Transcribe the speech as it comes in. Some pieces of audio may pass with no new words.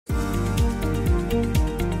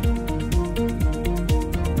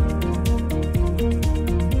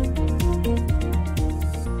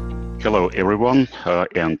Hello, everyone,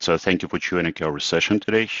 and thank you for joining our session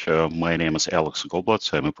today. My name is Alex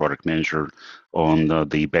Goldblatt. I'm a product manager on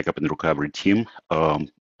the backup and recovery team.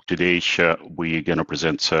 Today, we're going to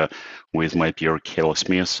present with my peer, Kelly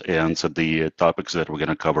Smith, and the topics that we're going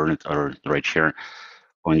to cover are right here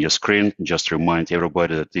on your screen. Just to remind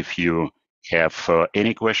everybody that if you have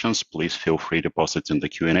any questions, please feel free to post it in the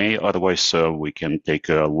Q&A. Otherwise, we can take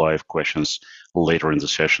live questions later in the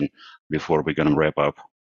session before we're going to wrap up.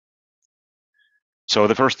 So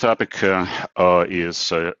the first topic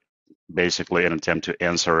is basically an attempt to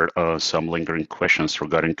answer some lingering questions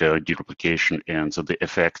regarding deduplication and the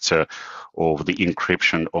effects of the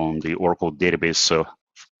encryption on the Oracle database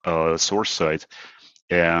source side,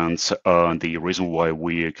 and the reason why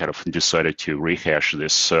we kind of decided to rehash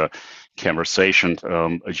this conversation,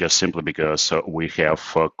 just simply because we have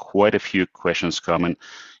quite a few questions coming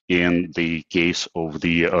in the case of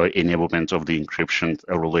the enablement of the encryption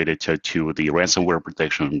related to the ransomware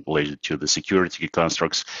protection, related to the security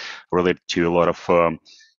constructs, related to a lot of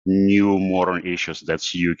new modern issues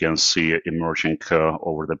that you can see emerging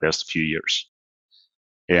over the past few years.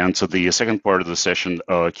 And so the second part of the session,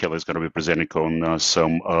 Kelly is going to be presenting on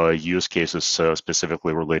some use cases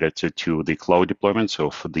specifically related to the cloud deployments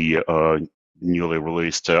of the newly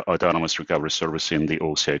released autonomous recovery service in the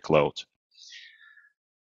OCI cloud.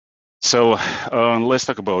 So let's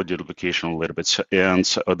talk about deduplication a little bit. And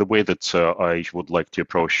the way that I would like to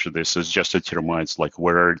approach this is just to remind like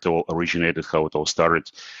where it all originated, how it all started,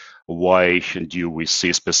 why do we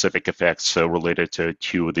see specific effects related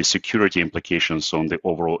to the security implications on the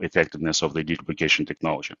overall effectiveness of the deduplication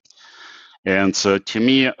technology. And to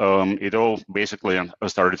me, it all basically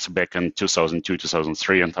started back in 2002,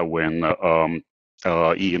 2003, when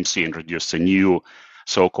EMC introduced a new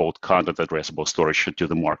so-called content addressable storage to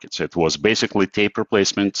the market. So it was basically tape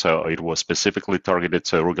replacement. It was specifically targeted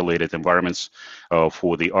to regulated environments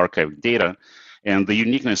for the archived data. And the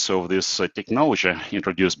uniqueness of this technology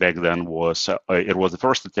introduced back then was it was the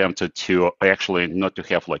first attempt to actually not to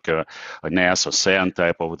have like a NAS or SAN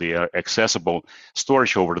type of the accessible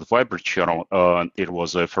storage over the fiber channel. It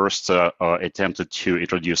was the first attempt to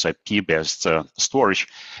introduce IP-based storage,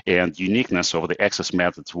 and uniqueness of the access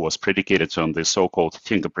method was predicated on the so-called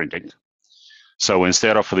fingerprinting. So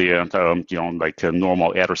instead of the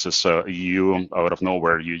normal addresses, you out of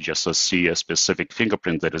nowhere you just see a specific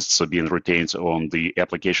fingerprint that is being retained on the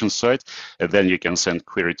application side, and then you can send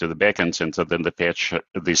query to the backend and then they patch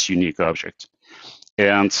this unique object.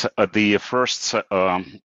 And the first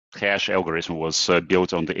hash algorithm was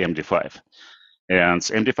built on the MD5. And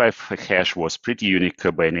MD5 hash was pretty unique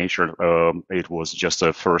by nature. It was just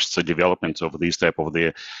a first development of this type of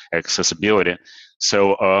the accessibility.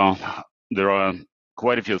 So there are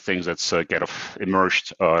quite a few things that's kind of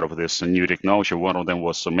emerged out of this new technology. One of them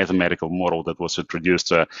was a mathematical model that was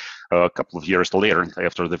introduced a couple of years later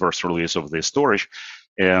after the first release of the storage.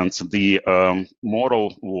 And the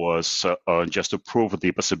model was just to prove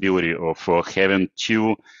the possibility of having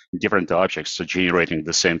two different objects generating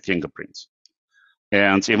the same fingerprints.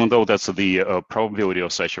 And even though that's the probability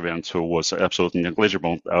of such event was absolutely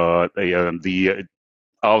negligible, the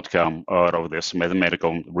outcome out of this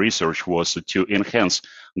mathematical research was to enhance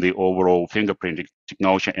the overall fingerprinting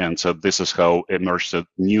technology, and so this is how emerged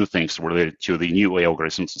new things related to the new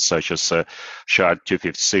algorithms such as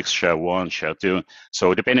SHA-256, SHA-1, SHA-2.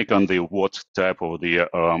 So depending on the what type of the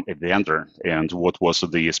vendor and what was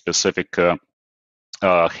the specific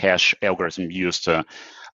hash algorithm used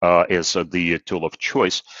as the tool of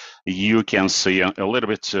choice, you can see a little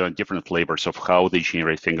bit different flavors of how they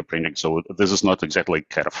generate fingerprinting. So this is not exactly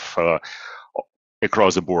kind of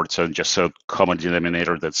across the board, so just a common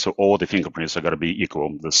denominator that so all the fingerprints are going to be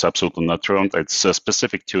equal. That's absolutely not true. It's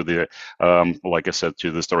specific to the, like I said, to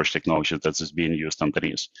the storage technology that is being used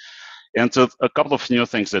underneath. And a couple of new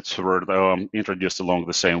things that were introduced along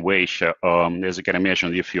the same way. As you can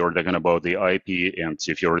imagine, if you're talking about the IP and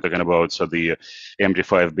if you're talking about the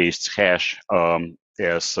MD5-based hash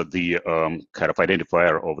as the kind of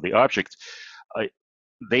identifier of the object,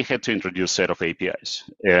 they had to introduce a set of APIs.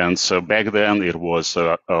 And so back then it was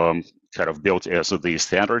kind of built as the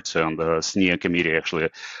standards, and the SNIA committee actually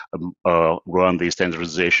run the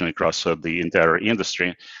standardization across the entire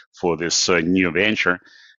industry for this new venture.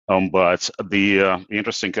 But the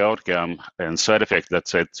interesting outcome and side effect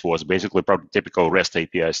that it was basically probably typical REST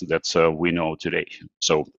APIs that we know today.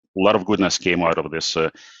 So a lot of goodness came out of this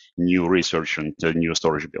new research and new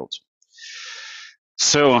storage builds.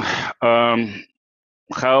 So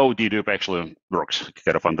how dedupe actually works,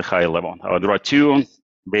 kind of on the high level? There are two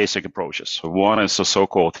basic approaches. One is a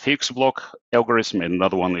so-called fixed block algorithm, and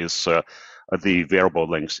another one is the variable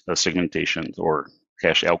length segmentation or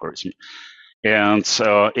hash algorithm. And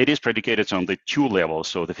it is predicated on the two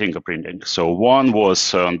levels of the fingerprinting. So one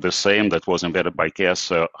was the same that was embedded by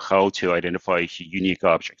Cass, how to identify unique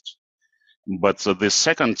objects. But the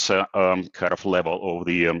second kind of level of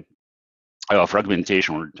the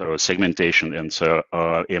fragmentation or segmentation and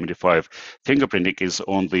MD5 fingerprinting is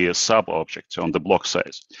on the sub-object, on the block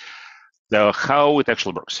size. Now, how it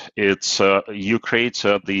actually works, it's you create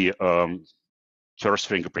the first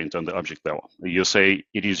fingerprint on the object level. You say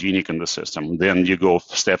it is unique in the system. Then you go a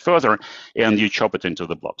step further and you chop it into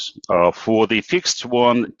the blocks. For the fixed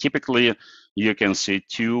one, typically you can see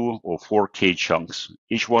 2 or 4 K chunks.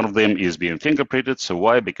 Each one of them is being fingerprinted. So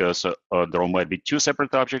why? Because there might be 2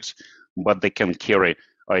 separate objects, but they can carry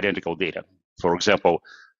identical data. For example,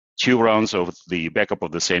 2 rounds of the backup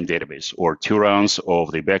of the same database, or 2 rounds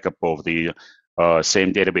of the backup of the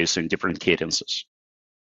same database in different cadences.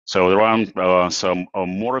 So there are some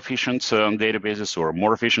more efficient databases or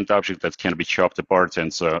more efficient objects that can be chopped apart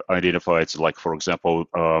and identified, like, for example,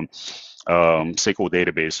 SQL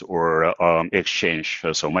database or Exchange.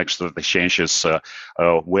 So Microsoft Exchange is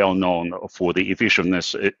well known for the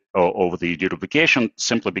effectiveness of the deduplication,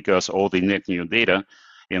 simply because all the net new data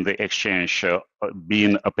in the Exchange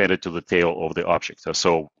being appended to the tail of the object.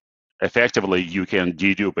 So effectively, you can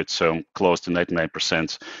dedupe it close to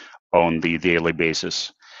 99% on the daily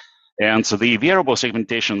basis. And so the variable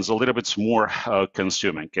segmentation is a little bit more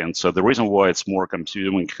consuming. And so the reason why it's more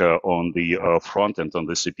consuming on the front end, on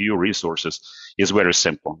the CPU resources, is very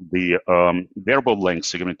simple. The variable length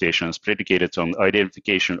segmentation is predicated on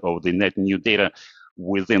identification of the net new data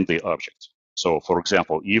within the object. So for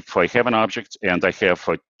example, if I have an object and I have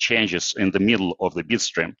changes in the middle of the bit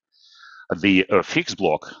stream, the fixed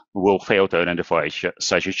block will fail to identify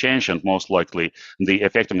such a change, and most likely the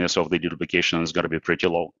effectiveness of the deduplication is going to be pretty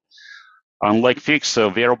low. Unlike fixed,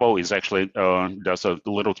 variable is actually does a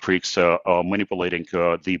little tricks manipulating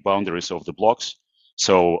the boundaries of the blocks.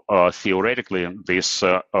 So theoretically, this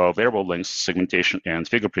variable length segmentation and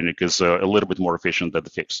fingerprinting is a little bit more efficient than the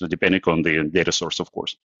fixed, depending on the data source, of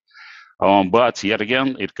course. But yet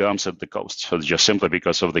again, it comes at the cost, just simply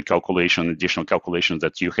because of the additional calculation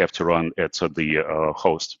that you have to run at the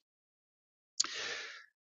host.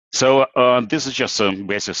 So this is just some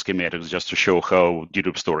basic schematics just to show how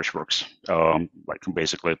dedupe storage works, like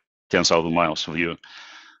basically 10,000 miles of view.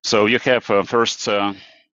 So you have first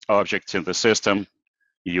object in the system,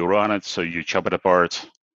 you run it, so you chop it apart,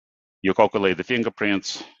 you calculate the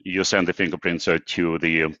fingerprints, you send the fingerprints to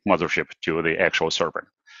the mothership, to the actual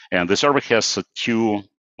server. And the server has 2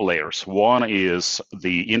 layers. One is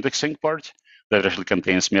the indexing part that actually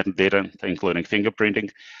contains metadata, including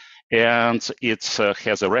fingerprinting. And it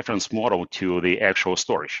has a reference model to the actual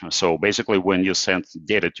storage. So basically, when you send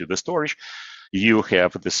data to the storage, you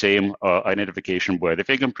have the same identification by the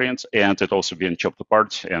fingerprints, and it also being chopped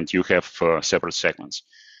apart, and you have separate segments.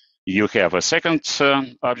 You have a second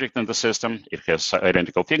object in the system. It has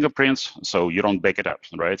identical fingerprints, so you don't back it up,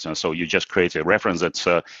 right? And so you just create a reference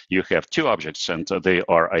that you have 2 objects, and they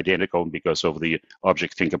are identical because of the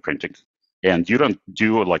object fingerprinting. And you don't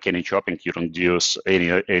do like any chopping. You don't use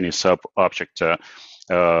any sub-object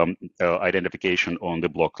identification on the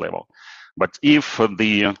block level. But if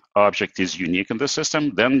the object is unique in the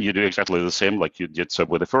system, then you do exactly the same like you did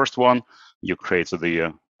with the first one. You create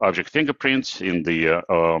the object fingerprint in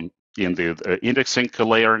the indexing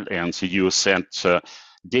layer, and so you send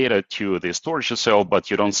data to the storage itself, but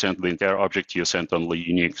you don't send the entire object. You send only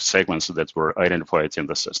unique segments that were identified in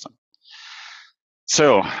the system.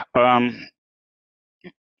 So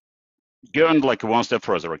going like one step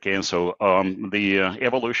further, okay, so the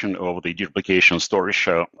evolution of the deduplication storage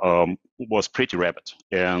was pretty rapid,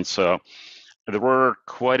 and so there were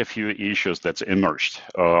quite a few issues that emerged.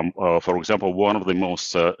 For example, one of the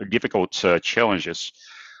most difficult challenges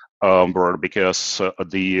were because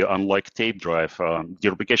unlike tape drive,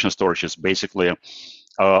 deduplication storage is basically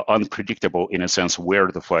unpredictable in a sense where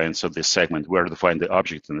to find this segment, where to find the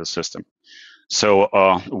object in the system. So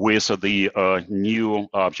with the new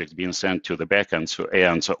object being sent to the backend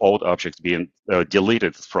and old object being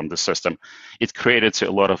deleted from the system, it created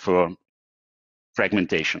a lot of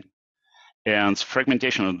fragmentation. And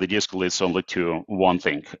fragmentation of the disk leads only to one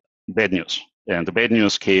thing: bad news. And the bad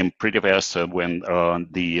news came pretty fast when from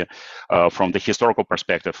the historical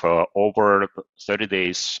perspective, over 30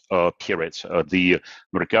 days period, the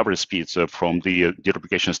recovery speeds from the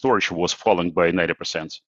deduplication storage was falling by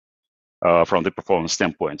 90%. From the performance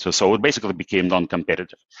standpoint. So it basically became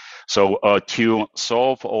non-competitive. So to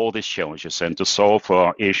solve all these challenges and to solve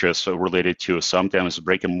issues related to sometimes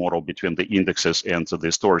breaking model between the indexes and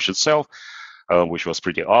the storage itself, which was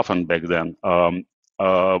pretty often back then,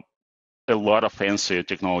 a lot of fancy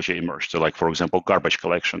technology emerged, like, for example, garbage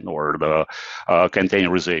collection or the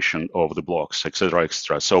containerization of the blocks, et cetera, et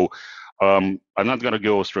cetera. So I'm not going to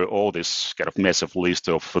go through all this kind of massive list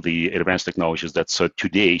of the advanced technologies that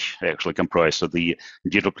today actually comprise of the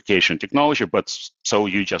deduplication technology, but so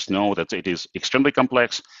you just know that it is extremely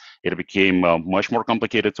complex. It became much more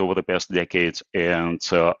complicated over the past decades, and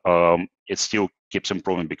it still keeps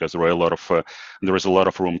improving because there is a lot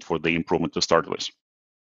of room for the improvement to start with.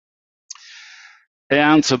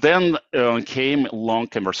 And so then came a long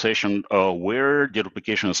conversation where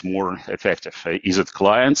deduplication is more effective. Is it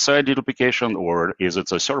client-side deduplication or is it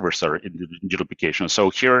a server-side deduplication? So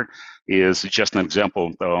here is just an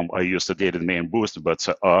example. I used the data domain boost, but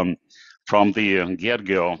from the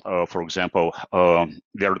get-go, for example,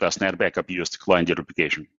 Veritas NetBackup used client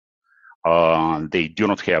deduplication. They do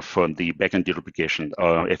not have the backend deduplication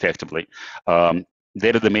effectively.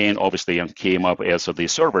 Data domain obviously came up as the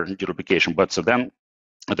server deduplication, but so then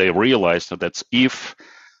they realized that if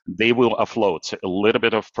they will offload a little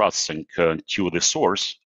bit of processing to the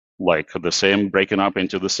source, like the same breaking up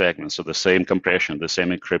into the segments, so the same compression, the same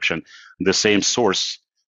encryption, the same source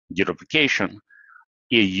deduplication,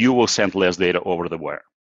 you will send less data over the wire.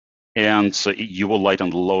 And you will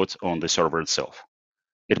lighten the load on the server itself.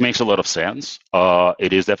 It makes a lot of sense.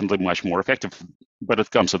 It is definitely much more effective, but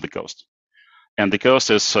it comes at the cost. And the cost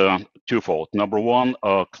is twofold. Number one,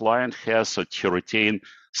 a client has to retain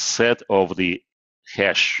set of the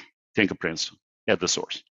hash fingerprints at the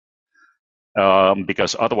source.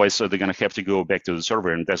 Because otherwise they're going to have to go back to the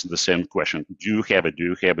server and ask the same question. Do you have it? Do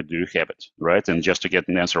you have it? Do you have it? Right? And just to get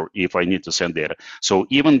an answer if I need to send data. So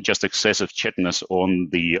even just excessive chattiness on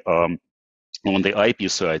the IP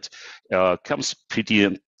side comes pretty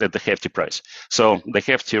at the hefty price. So they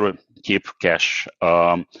have to keep cache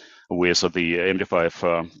with the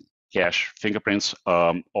MD5 cache fingerprints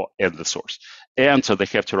at the source. And so they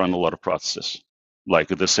have to run a lot of processes, like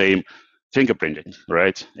the same fingerprinting,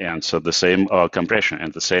 right? And so the same compression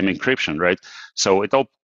and the same encryption, right? So it all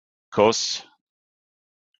costs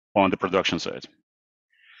on the production side.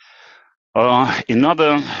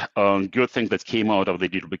 Another good thing that came out of the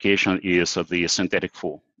deduplication is the synthetic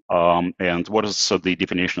full. And what is the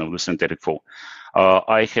definition of the synthetic full?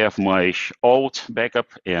 I have my old backup,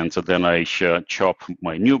 and then I chop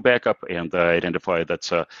my new backup, and I identify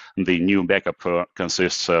that the new backup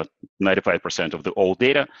consists 95% of the old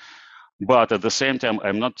data. But at the same time,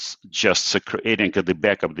 I'm not just creating the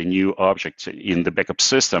backup, the new object in the backup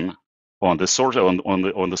system on the source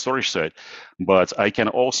on the storage side, but I can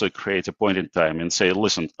also create a point in time and say,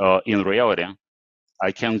 listen, in reality,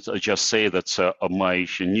 I can't just say that my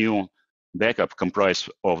new backup comprised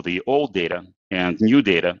of the old data and new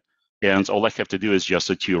data, and all I have to do is just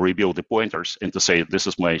to rebuild the pointers and to say this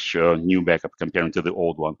is my new backup compared to the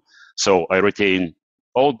old one. So I retain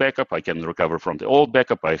old backup, I can recover from the old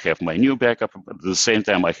backup, I have my new backup, but at the same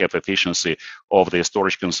time I have efficiency of the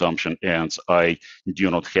storage consumption, and I do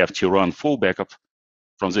not have to run full backup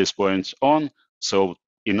from this point on. So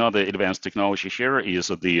another advanced technology here is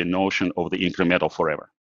the notion of the incremental forever.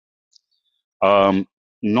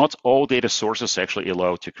 Not all data sources actually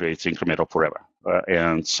allow to create incremental forever,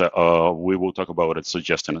 and we will talk about it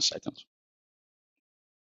just in a second.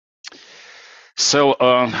 So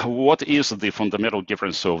what is the fundamental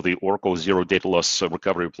difference of the Oracle Zero Data Loss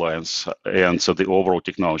Recovery Appliance and the overall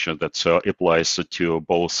technology that applies to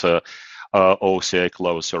both OCI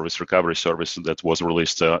Cloud Service Recovery Service that was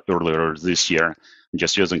released earlier this year,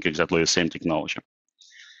 just using exactly the same technology?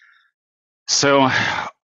 So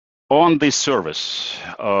on this service,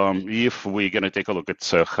 if we're going to take a look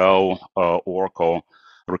at how Oracle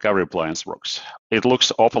Recovery Appliance works, it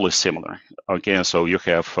looks awfully similar. Okay, so you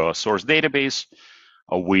have a source database.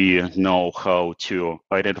 We know how to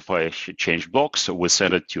identify change blocks. We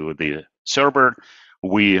send it to the server.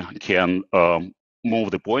 We can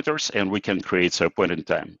move the pointers, and we can create a point in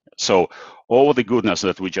time. So all the goodness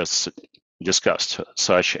that we just discussed,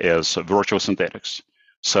 such as virtual synthetics,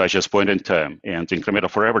 such as point in time and incremental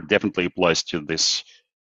forever, definitely applies to this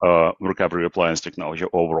recovery appliance technology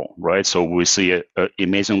overall, right? So we see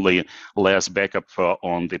amazingly less backup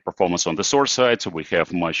on the performance on the source side. So we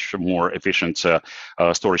have much more efficient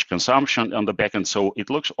storage consumption on the backend. So it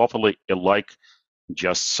looks awfully alike,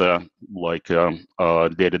 just like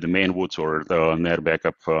data domain would or the net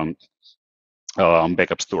backup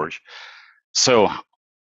backup storage. So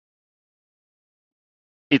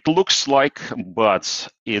it looks like, but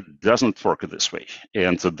it doesn't work this way.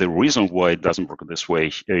 And the reason why it doesn't work this way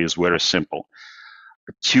is very simple.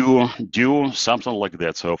 To do something like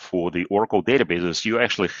that, so for the Oracle databases, you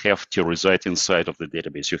actually have to reside inside of the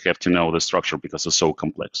database. You have to know the structure because it's so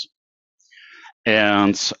complex.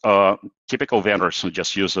 And typical vendors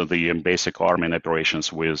just use the basic RMAN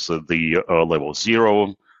operations with the level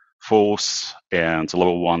 0 false and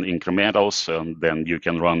level 1 incrementals, and then you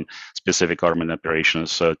can run specific RMAN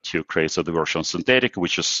operations to create the version synthetic,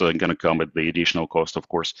 which is going to come at the additional cost, of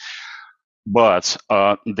course. But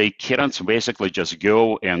they can't basically just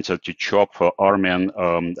go and to chop RMAN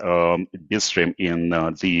bitstream in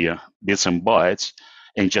the bits and bytes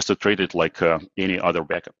and just to treat it like any other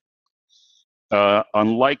backup.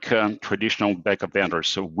 Unlike traditional backup vendors,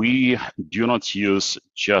 so we do not use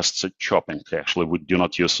just chopping. Actually, we do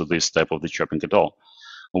not use this type of the chopping at all.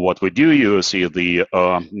 What we do use is the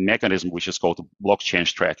mechanism which is called block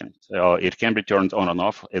change tracking. It can be turned on and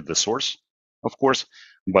off at the source, of course,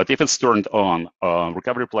 but if it's turned on,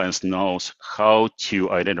 Recovery Appliance knows how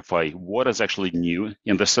to identify what is actually new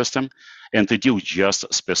in the system and to do just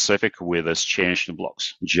specific with this changed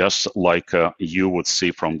blocks, just like you would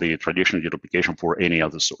see from the traditional deduplication for any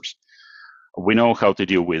other source. We know how to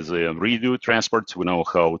deal with redo transports. We know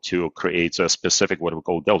how to create a specific, what we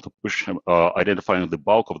call delta push, identifying the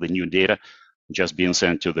bulk of the new data just being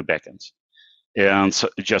sent to the backend. And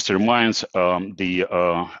just to remind,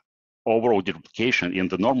 the overall deduplication in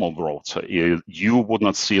the normal world, you would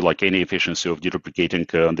not see like any efficiency of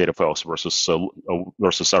deduplicating data files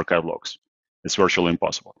versus archive logs. It's virtually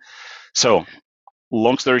impossible. So,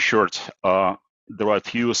 long story short, there are a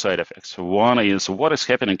few side effects. One is what is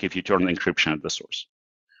happening if you turn encryption at the source?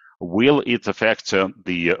 Will it affect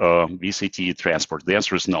the BCT transport? The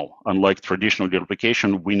answer is no. Unlike traditional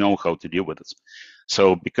deduplication, we know how to deal with it.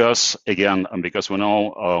 So because we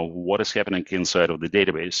know what is happening inside of the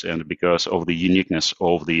database, and because of the uniqueness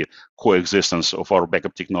of the coexistence of our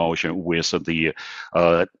backup technology with the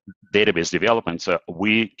database development,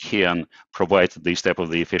 we can provide this type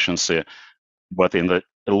of the efficiency, but in a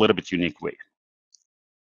little bit unique way.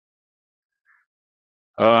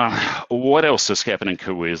 What else is happening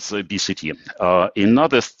with BCT?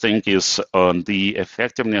 Another thing is the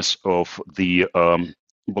effectiveness of the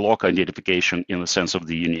block identification in the sense of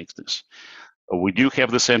the uniqueness. We do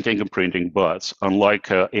have the same fingerprinting, but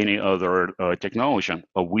unlike any other technology,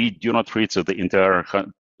 we do not treat the entire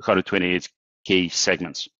 128K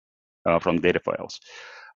segments from data files.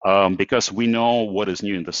 Because we know what is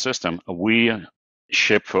new in the system, we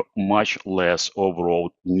ship much less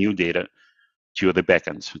overall new data to the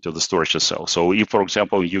backend, to the storage itself. So if, for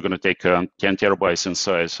example, you're going to take 10 terabytes in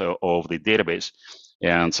size of the database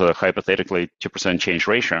and hypothetically 2% change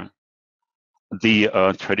ratio, the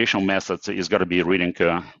traditional method is going to be reading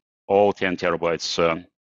all 10 terabytes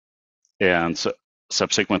and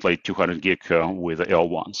subsequently 200 gig with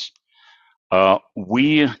L1s.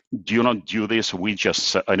 We do not do this. We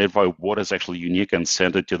just identify what is actually unique and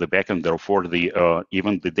send it to the backend. Therefore,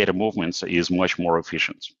 even the data movements is much more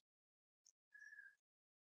efficient.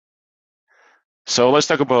 So let's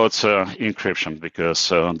talk about encryption, because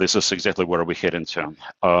this is exactly where we head into.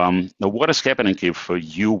 Now, what is happening if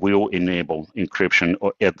you will enable encryption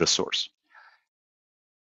at the source?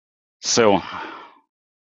 So,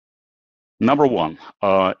 number one,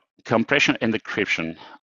 compression and decryption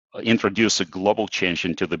introduce a global change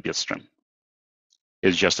into the bitstream.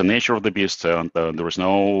 It's just the nature of the beast. There is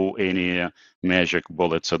no any magic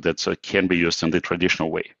bullets that can be used in the traditional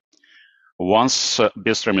way. Once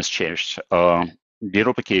bitstream is changed,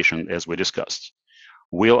 deduplication, as we discussed,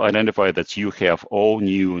 will identify that you have all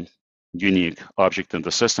new unique object in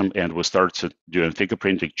the system, and will start doing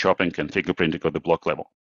fingerprinting, chopping, and fingerprinting at the block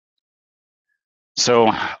level.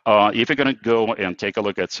 So if you're going to go and take a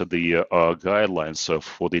look at the guidelines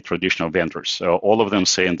for the traditional vendors, all of them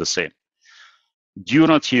saying the same. Do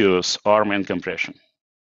not use RMAN compression,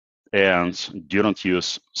 and do not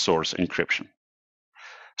use source encryption.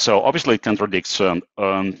 So obviously it contradicts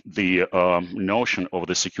the notion of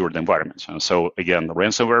the secured environment. And so again,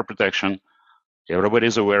 ransomware protection,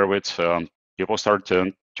 everybody's aware of it. People start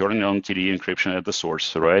turning on TD encryption at the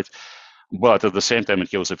source, right? But at the same time, it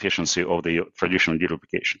kills efficiency of the traditional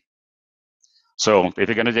deduplication. So if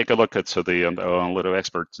you're going to take a look at the little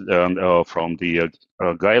expert from the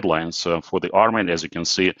guidelines for the RMAN, as you can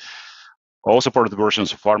see, all supported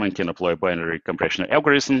versions of RMAN can apply binary compression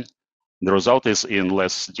algorithm. The result is in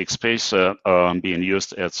less disk space being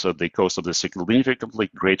used at the cost of the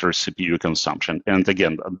significantly greater CPU consumption. And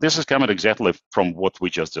again, this is coming exactly from what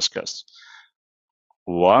we just discussed.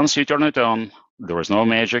 Once you turn it on, There is no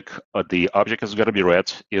magic. The object is going to be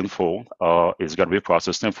read in full. It's going to be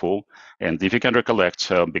processed in full. And if you can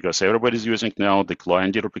recollect, because everybody's using now the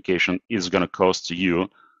client deduplication is going to cost you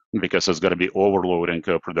because it's going to be overloading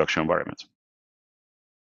a production environment.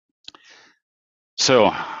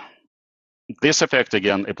 So this effect,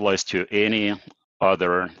 again, applies to any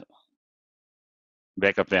other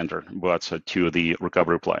backup vendor, but to the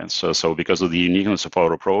recovery appliance. So because of the uniqueness of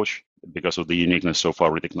our approach, because of the uniqueness of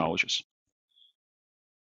our technologies.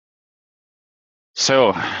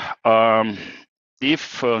 So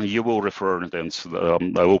if you will refer, then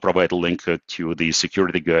I will provide a link to the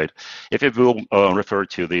security guide. If you will refer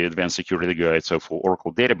to the advanced security guide for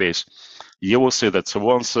Oracle database, you will see that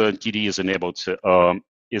once TD is enabled,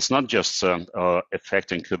 it's not just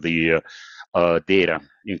affecting the data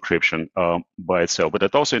encryption by itself, but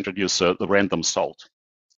it also introduces the random salt.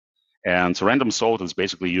 And random salt is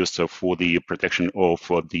basically used for the protection of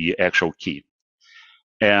the actual key.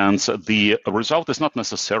 And the result is not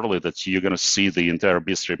necessarily that you're going to see the entire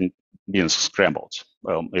bitstream being scrambled.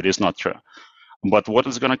 It is not true. But what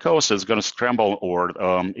it's going to cause is going to scramble or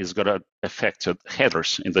is going to affect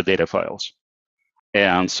headers in the data files.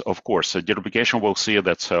 And of course, deduplication will see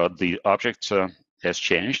that the object has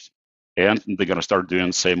changed, and they're going to start doing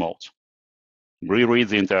the same old. Reread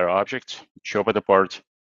the entire object, chop it apart,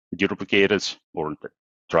 deduplicate it, or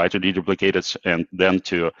try to deduplicate it, and then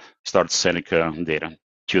to start sending data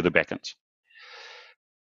to the backend.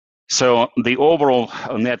 So the overall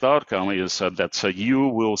net outcome is that you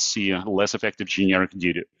will see less effective generic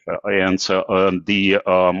dedup. And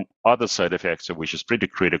the other side effect, which is pretty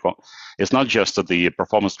critical, is not just the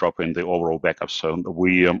performance drop in the overall backups. So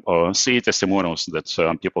we see testimonials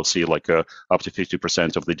that people see like up to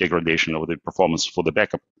 50% of the degradation of the performance for the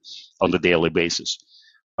backup on the daily basis.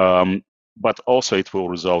 But also it will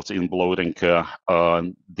result in bloating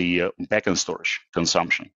the backend storage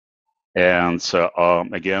consumption. And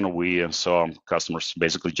again, we saw customers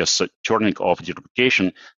basically just turning off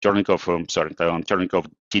deduplication, turning off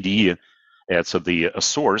TDE at the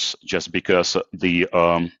source, just because the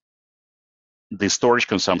storage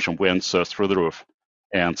consumption went through the roof,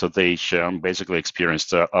 and so they basically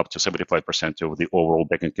experienced up to 75% of the overall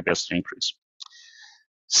backend capacity increase.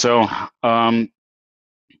 So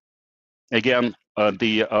again,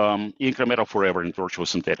 the incremental forever in virtual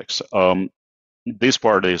synthetics. This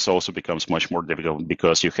part is also becomes much more difficult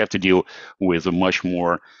because you have to deal with a much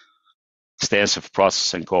more extensive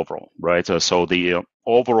processing overall, right? So the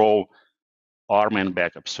overall RMAN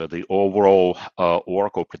backup, so the overall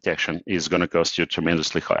Oracle protection is going to cost you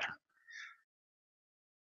tremendously higher.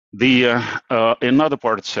 The another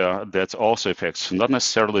part that also affects not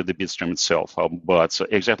necessarily the bitstream itself, but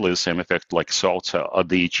exactly the same effect like salt,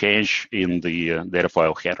 the change in the data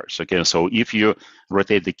file headers. Okay, so if you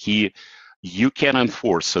rotate the key, you can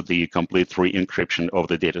enforce the complete re-encryption of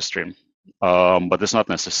the data stream, but it's not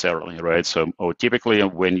necessarily, right? So typically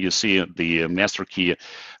when you see the master key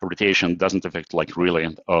rotation doesn't affect like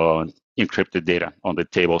really encrypted data on the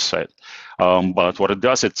table side. But what it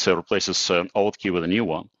does, it replaces old key with a new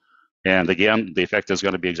one. And again, the effect is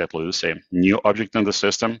going to be exactly the same. New object in the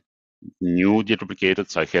system, new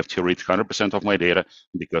deduplicated. I have to read 100% of my data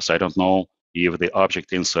because I don't know if the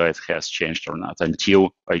object inside has changed or not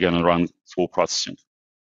until I'm going to run full processing.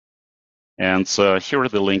 And here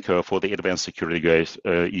is the link for the advanced security guys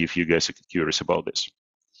if you guys are curious about this.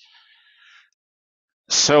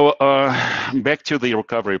 So back to the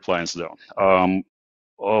recovery appliance though.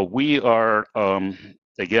 We are,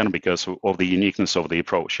 again, because of the uniqueness of the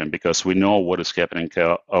approach and because we know what is happening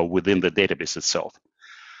within the database itself.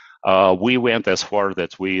 We went as far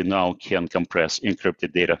that we now can compress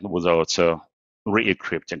encrypted data without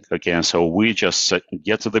re-encrypting. Okay, so we just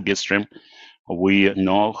get to the bitstream. We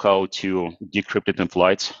know how to decrypt it in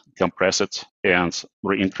flight, compress it, and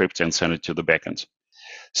re-encrypt and send it to the backend.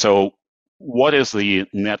 So what is the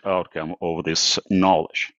net outcome of this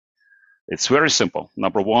knowledge? It's very simple.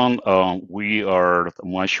 Number one, we are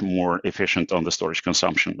much more efficient on the storage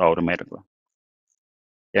consumption automatically.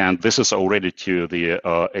 And this is already to the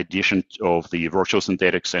addition of the virtual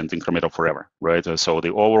synthetics and incremental forever, right? So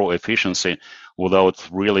the overall efficiency without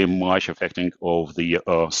really much affecting of the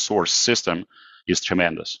source system is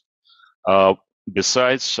tremendous.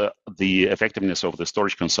 Besides the effectiveness of the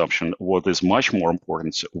storage consumption, what is much more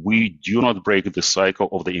important, we do not break the cycle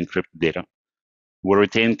of the encrypted data. We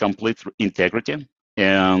retain complete integrity,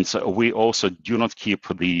 and we also do not keep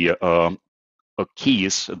the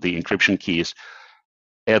keys, the encryption keys,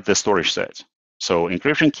 at the storage side. So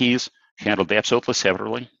encryption keys handled absolutely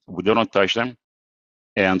separately. We do not touch them,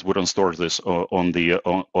 and we don't store this on the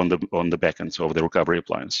backend of the recovery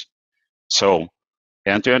appliance. So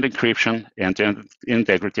end-to-end encryption, end-to-end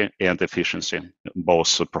integrity, and efficiency,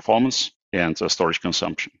 both performance and storage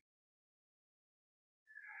consumption.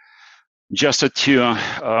 Just to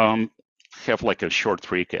have like a short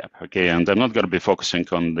recap, okay, and I'm not going to be focusing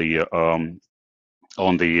on the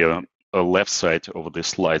left side of the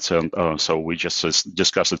slides, and so we just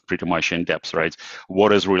discussed it pretty much in depth, right?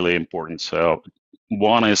 What is really important?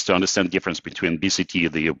 One is to understand the difference between BCT,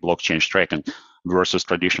 the blockchain tracking, versus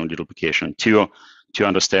traditional deduplication. Two, to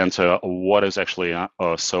understand what is actually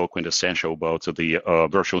so quintessential about the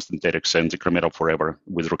virtual synthetics and incremental forever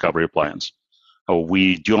with Recovery Appliance.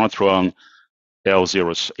 We do not run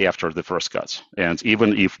L0s after the first cut. And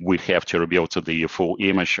even if we have to rebuild the full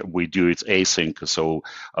image, we do it async. So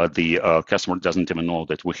the customer doesn't even know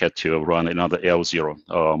that we had to run another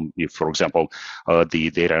L0 if, for example, the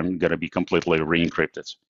data are going to be completely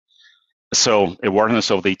re-encrypted. So awareness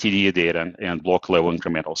of the TDE data and block level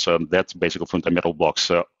incremental. So that's basically fundamental blocks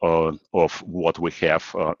of what we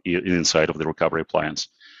have inside of the Recovery Appliance.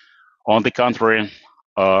 On the contrary,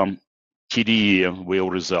 TDE will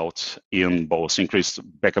result in both increased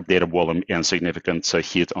backup data volume and significant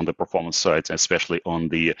hit on the performance side, especially on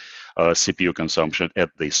the CPU consumption at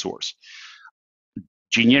the source.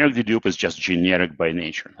 Generic dedupe is just generic by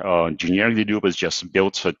nature. Generic dedupe is just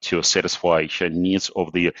built to satisfy needs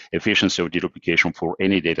of the efficiency of deduplication for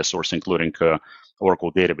any data source, including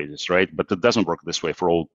Oracle databases, right? But it doesn't work this way for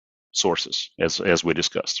all sources, as we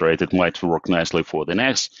discussed, right? It might work nicely for the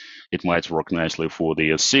next, it might work nicely for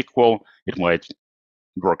the SQL, it might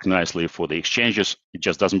work nicely for the exchanges. It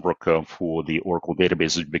just doesn't work for the Oracle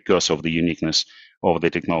databases because of the uniqueness of the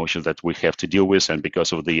technology that we have to deal with and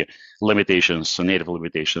because of the limitations, native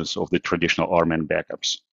limitations of the traditional RMAN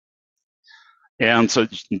backups. And so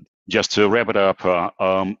just to wrap it up,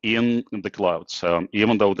 in the clouds,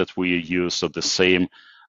 even though that we use the same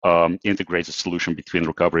integrated solution between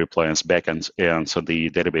Recovery Appliance backend and so the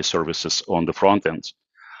database services on the front end,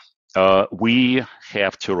 we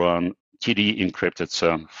have to run TD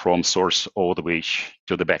encrypted from source all the way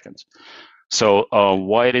to the backend. So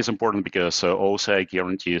why it is important? Because OSI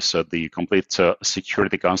guarantees the complete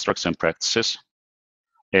security constructs and practices,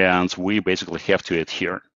 and we basically have to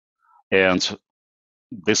adhere. And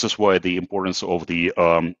this is why the importance of the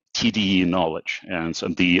TDE knowledge and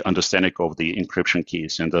the understanding of the encryption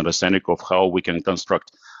keys and the understanding of how we can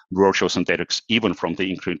construct virtual synthetics even from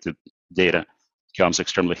the encrypted data comes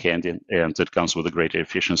extremely handy, and it comes with a great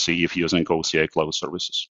efficiency if using OCI cloud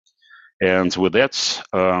services. And with that,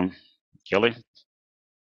 Kelly,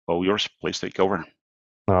 all yours. Please take over.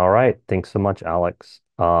 All right. Thanks so much, Alex.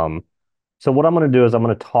 So what I'm going to do is I'm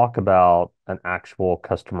going to talk about an actual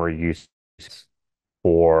customer use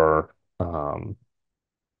for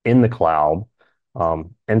in the cloud,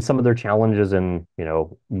 and some of their challenges and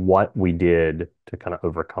what we did to kind of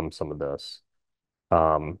overcome some of this.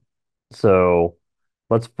 Um, so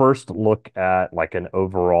let's first look at like an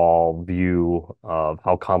overall view of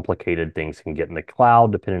how complicated things can get in the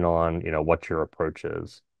cloud, depending on what your approach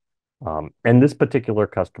is. And this particular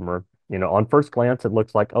customer, on first glance, it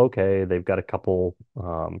looks like, okay, they've got a couple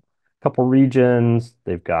regions,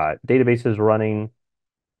 they've got databases running.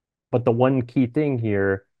 But the one key thing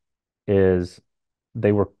here is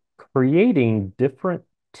they were creating different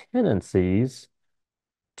tenancies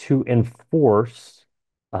to enforce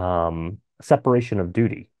separation of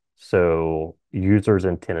duty. So users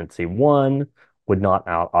in tenancy one would not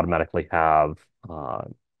automatically have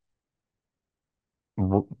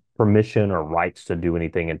permission or rights to do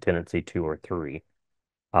anything in tenancy two or three.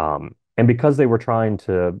 And because they were trying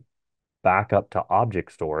to back up to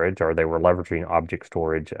object storage, or they were leveraging object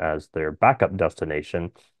storage as their backup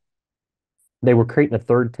destination, they were creating a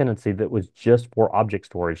third tenancy that was just for object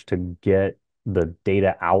storage to get the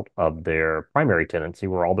data out of their primary tenancy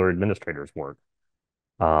where all their administrators work.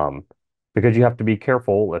 Um, because you have to be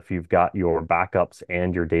careful if you've got your backups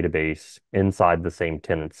and your database inside the same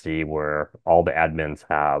tenancy where all the admins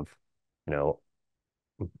have, you know,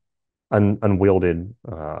 unwielded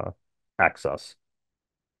access.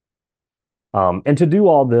 And to do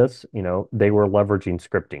all this, they were leveraging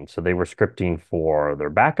scripting. So they were scripting for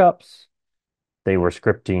their backups. They were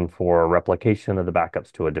scripting for replication of the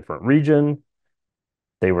backups to a different region.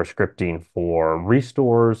 They were scripting for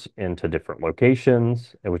restores into different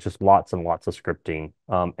locations. It was just lots and lots of scripting.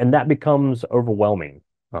 And that becomes overwhelming.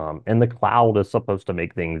 And the cloud is supposed to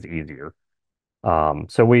make things easier.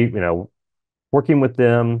 So we, working with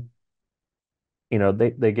them,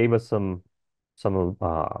 they gave us some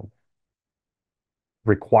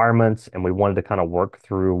requirements, and we wanted to kind of work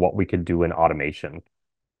through what we could do in automation.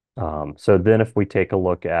 So then if we take a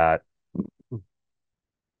look at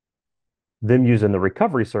them using the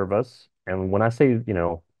recovery service. And when I say,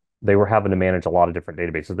 they were having to manage a lot of different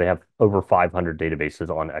databases. They have over 500 databases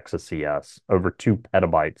on XSCS, over 2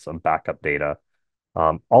 petabytes of backup data,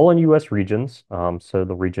 all in US regions. So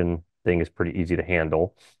the region thing is pretty easy to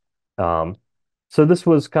handle. Um, so this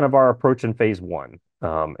was kind of our approach in phase one.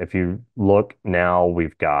 If you look now,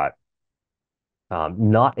 we've got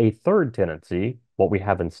not a third tenancy. What we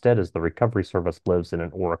have instead is the recovery service lives in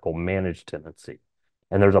an Oracle managed tenancy.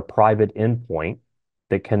 And there's a private endpoint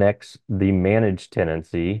that connects the managed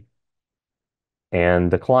tenancy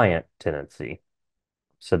and the client tenancy.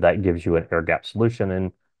 So that gives you an air gap solution.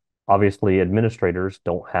 And obviously,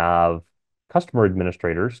 customer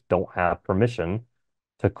administrators don't have permission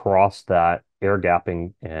to cross that air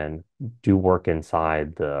gapping and do work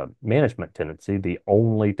inside the management tenancy. The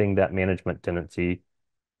only thing that management tenancy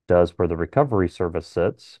does where the recovery service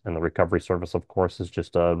sits, and the recovery service, of course, is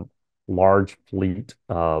just a large fleet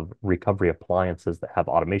of recovery appliances that have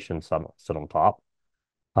automation sit on top.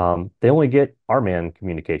 They only get RMAN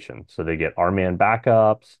communication. So they get RMAN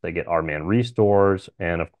backups, they get RMAN restores,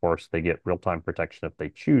 and of course, they get real-time protection if they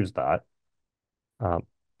choose that. Um,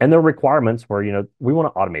 and there are requirements where, we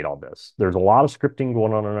want to automate all this. There's a lot of scripting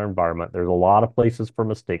going on in our environment. There's a lot of places for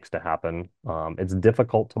mistakes to happen. It's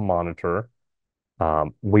difficult to monitor.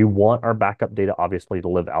 We want our backup data obviously to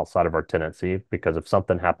live outside of our tenancy because if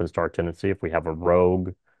something happens to our tenancy, if we have a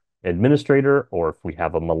rogue administrator or if we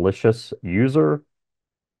have a malicious user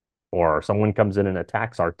or someone comes in and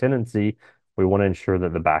attacks our tenancy, we want to ensure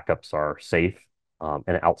that the backups are safe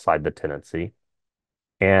and outside the tenancy.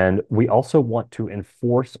 And we also want to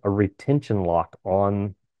enforce a retention lock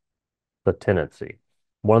on the tenancy.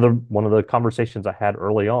 One of the conversations I had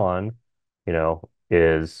early on,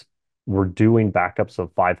 is we're doing backups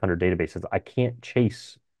of 500 databases. I can't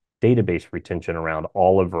chase database retention around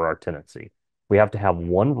all over our tenancy. We have to have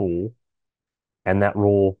one rule, and that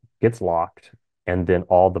rule gets locked, and then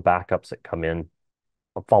all the backups that come in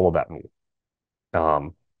follow that rule.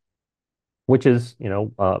 Um, which is,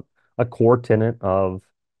 a core tenet of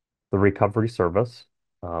the recovery service.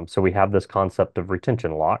 So we have this concept of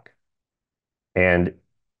retention lock. And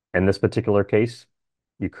in this particular case,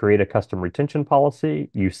 you create a custom retention policy,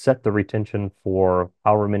 you set the retention for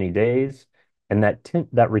however many days, and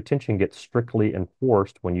that retention gets strictly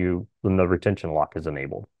enforced when the retention lock is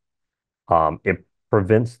enabled. It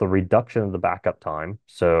prevents the reduction of the backup time,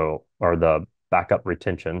 or the backup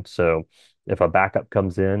retention. So if a backup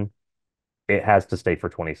comes in, it has to stay for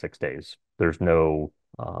 26 days. There's no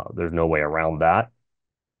way around that.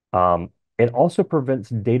 It also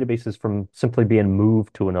prevents databases from simply being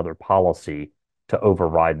moved to another policy to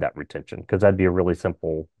override that retention, because that'd be a really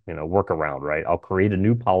simple, workaround, right? I'll create a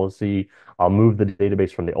new policy, I'll move the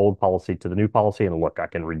database from the old policy to the new policy, and look, I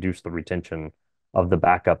can reduce the retention of the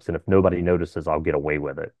backups, and if nobody notices, I'll get away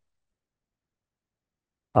with it.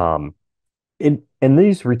 Um, and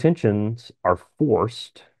these retentions are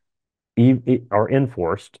are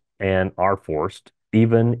enforced and are forced,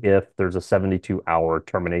 even if there's a 72-hour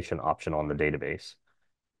termination option on the database.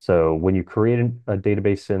 So when you create a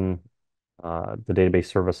database in the database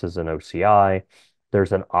services in OCI,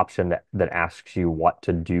 there's an option that asks you what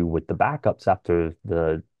to do with the backups after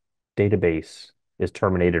the database is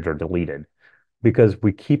terminated or deleted, because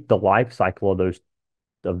we keep the life cycle of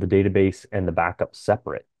the database and the backup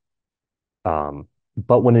separate.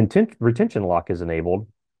 But when retention lock is enabled,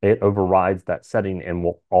 it overrides that setting and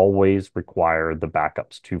will always require the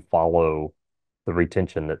backups to follow the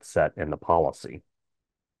retention that's set in the policy.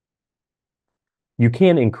 You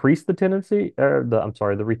can increase the tenancy, or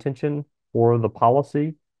the retention for the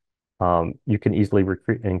policy. You can easily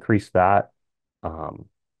increase that. Um,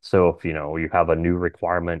 so if you have a new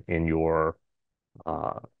requirement in your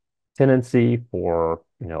uh, tenancy for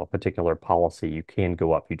a particular policy, you can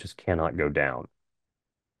go up. You just cannot go down.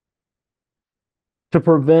 To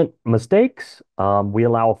prevent mistakes, we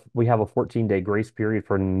have a 14-day grace period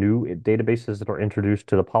for new databases that are introduced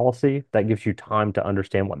to the policy. That gives you time to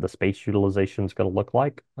understand what the space utilization is going to look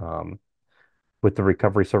like. With the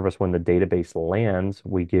recovery service, when the database lands,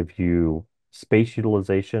 we give you space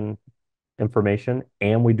utilization information,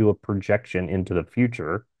 and we do a projection into the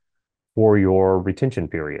future for your retention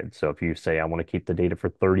period. So if you say, I want to keep the data for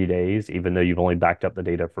 30 days, even though you've only backed up the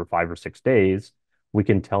data for 5 or 6 days, we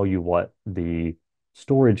can tell you what the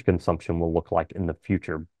storage consumption will look like in the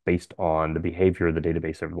future based on the behavior of the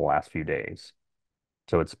database over the last few days.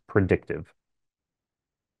 So it's predictive.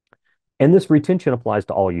 And this retention applies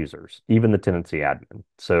to all users, even the tenancy admin.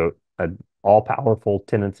 So an all-powerful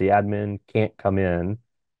tenancy admin can't come in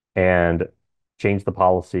and change the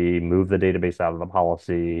policy, move the database out of the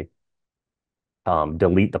policy,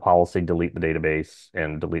 delete the policy, delete the database,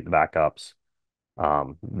 and delete the backups.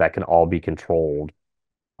 That can all be controlled,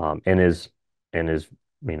 and is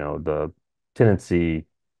the tenancy.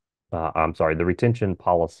 I'm sorry, the retention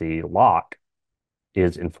policy lock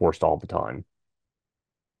is enforced all the time.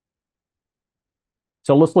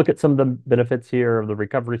 So let's look at some of the benefits here of the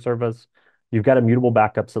recovery service. You've got immutable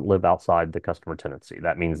backups that live outside the customer tenancy.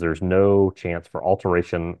 That means there's no chance for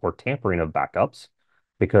alteration or tampering of backups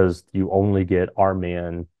because you only get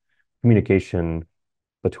RMAN communication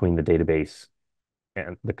between the database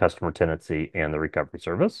and the customer tenancy and the recovery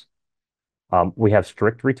service. We have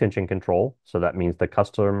strict retention control. So that means the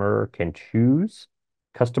customer can choose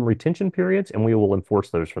custom retention periods, and we will enforce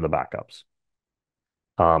those for the backups.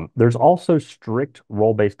 There's also strict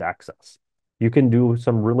role-based access. You can do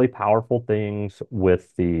some really powerful things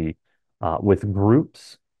with the with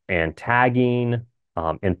groups and tagging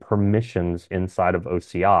and permissions inside of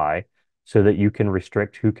OCI so that you can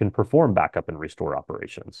restrict who can perform backup and restore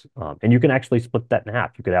operations. And you can actually split that in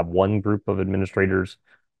half. You could have one group of administrators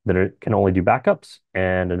that can only do backups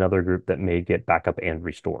and another group that may get backup and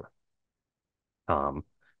restore. Um,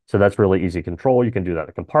 so that's really easy control. You can do that at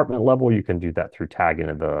the compartment level. You can do that through tagging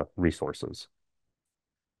of the resources.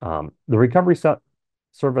 The recovery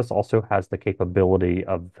service also has the capability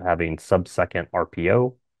of having sub-second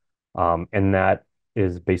RPO, and that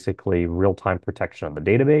is basically real-time protection of the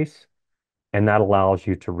database, and that allows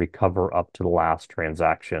you to recover up to the last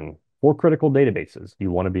transaction for critical databases.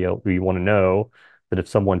 You want to know that if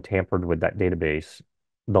someone tampered with that database,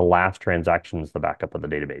 the last transaction is the backup of the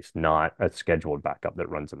database, not a scheduled backup that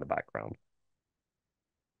runs in the background.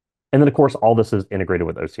 And then, of course, all this is integrated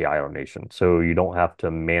with OCI automation. So you don't have to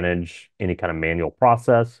manage any kind of manual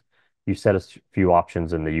process. You set a few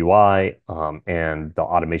options in the UI, and the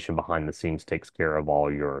automation behind the scenes takes care of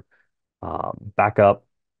all your backup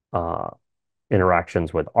uh,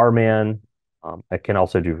 interactions with RMAN. It can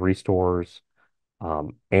also do restores.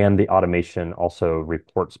 And the automation also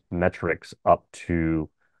reports metrics up to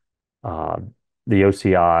uh, the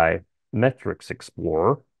OCI Metrics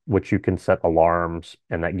Explorer, which you can set alarms,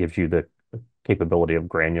 and that gives you the capability of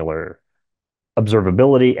granular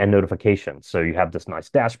observability and notifications. So you have this nice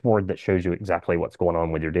dashboard that shows you exactly what's going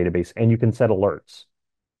on with your database, and you can set alerts.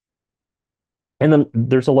 And then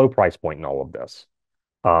there's a low price point in all of this.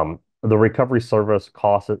 The recovery service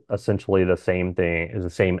costs essentially the same thing, is the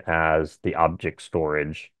same as the object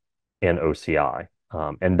storage in OCI.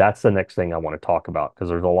 And that's the next thing I want to talk about because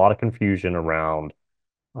there's a lot of confusion around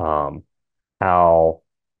um, how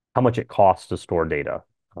how much it costs to store data.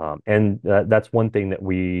 And that's one thing that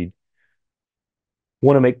we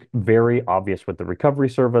want to make very obvious with the recovery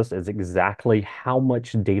service is exactly how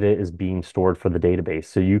much data is being stored for the database.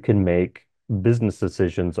 So you can make business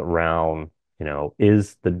decisions around,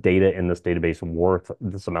 is the data in this database worth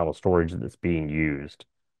this amount of storage that's being used?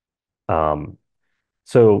 Um,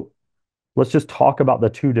 so let's just talk about the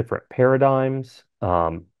two different paradigms.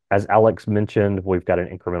 As Alex mentioned, we've got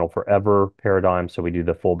an incremental forever paradigm. So we do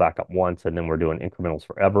the full backup once, and then we're doing incrementals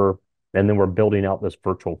forever. And then we're building out this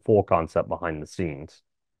virtual full concept behind the scenes,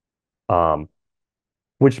 um,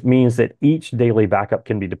 which means that each daily backup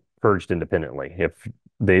can be purged independently if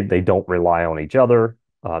they don't rely on each other.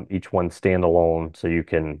 Each one standalone, so you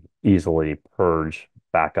can easily purge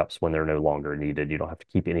backups when they're no longer needed. You don't have to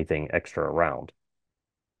keep anything extra around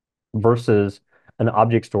versus an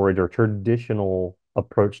object storage or traditional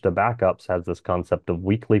approach to backups has this concept of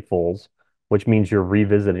weekly fulls, which means you're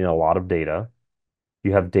revisiting a lot of data.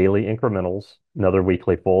 You have daily incrementals, another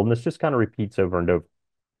weekly full, and this just kind of repeats over and over,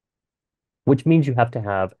 which means you have to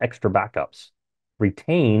have extra backups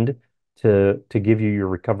retained to give you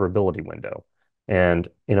your recoverability window. And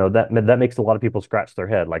that makes a lot of people scratch their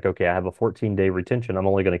head, like, okay, I have a 14-day retention. I'm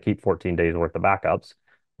only going to keep 14 days worth of backups.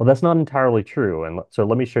 Well, that's not entirely true. And so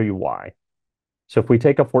let me show you why. So if we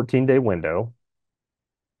take a 14-day window,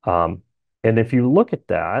 um, and if you look at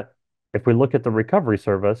that, if we look at the recovery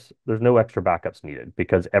service, there's no extra backups needed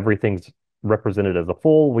because everything's represented as a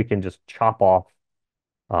full. We can just chop off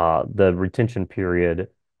the retention period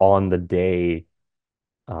on the day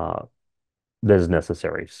uh, that is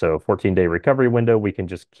necessary. So 14-day recovery window, we can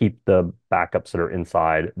just keep the backups that are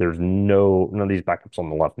inside. There's none of these backups on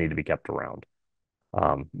the left need to be kept around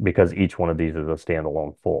because each one of these is a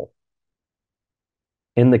standalone full.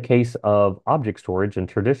 In the case of object storage and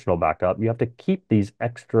traditional backup, you have to keep these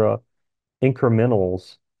extra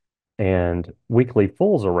incrementals and weekly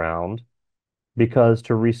fulls around because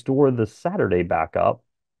to restore the Saturday backup,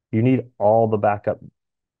 you need all the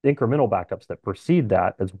incremental backups that precede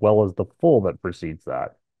that, as well as the full that precedes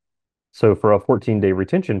that. So for a 14-day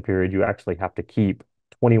retention period, you actually have to keep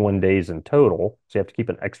 21 days in total. So you have to keep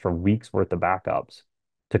an extra week's worth of backups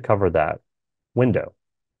to cover that window.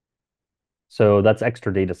 So that's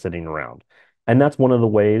extra data sitting around. And that's one of the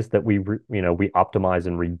ways that we optimize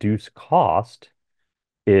and reduce cost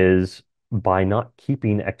is by not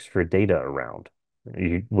keeping extra data around.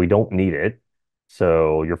 We don't need it.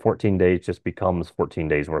 So your 14 days just becomes 14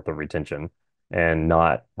 days worth of retention and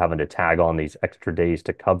not having to tag on these extra days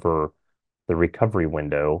to cover the recovery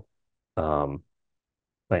window, um,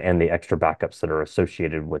 and the extra backups that are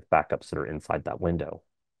associated with backups that are inside that window.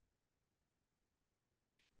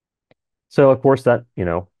 So of course that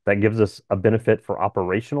gives us a benefit for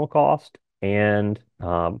operational cost and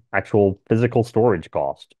actual physical storage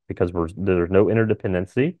cost because there's no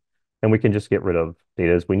interdependency and we can just get rid of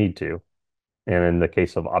data as we need to. And in the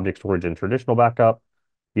case of object storage and traditional backup,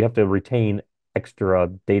 you have to retain extra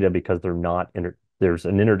data because there's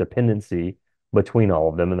an interdependency between all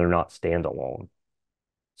of them and they're not standalone.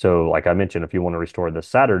 So like I mentioned, if you want to restore this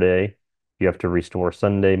Saturday, you have to restore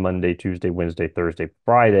Sunday, Monday, Tuesday, Wednesday, Thursday,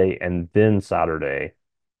 Friday, and then Saturday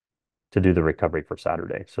to do the recovery for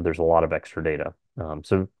Saturday. So there's a lot of extra data.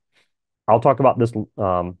 So I'll talk about this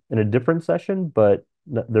in a different session, but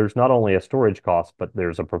there's not only a storage cost, but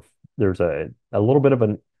there's a little bit of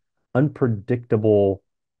an unpredictable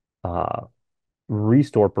uh,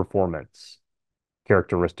 restore performance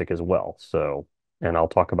characteristic as well. So, and I'll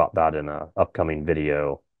talk about that in a upcoming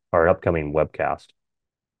video or an upcoming webcast.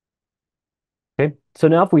 Okay. So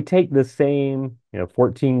now if we take the same,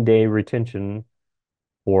 14-day retention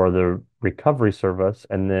for the recovery service,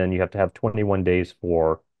 and then you have to have 21 days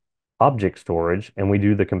for object storage, and we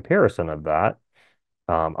do the comparison of that.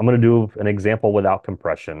 I'm going to do an example without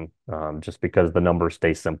compression, just because the numbers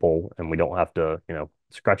stay simple and we don't have to,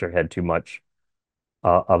 scratch our head too much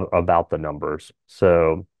about the numbers.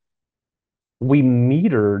 So we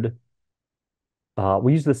metered,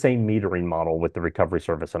 we use the same metering model with the recovery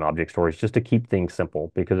service and object storage just to keep things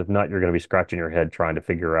simple, because if not, you're going to be scratching your head trying to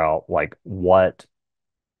figure out like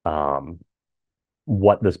um,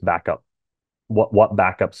 what this backup, what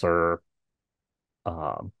backups are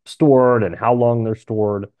stored and how long they're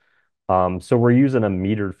stored. So we're using a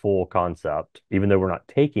metered full concept, even though we're not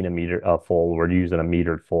taking a full, we're using a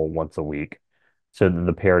metered full once a week. So that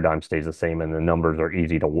the paradigm stays the same and the numbers are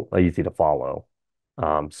easy to follow.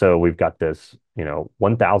 So we've got this,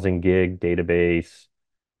 1000 gig database.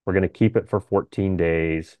 We're going to keep it for 14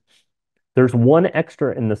 days. There's one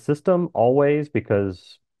extra in the system always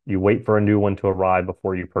because you wait for a new one to arrive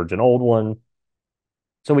before you purge an old one.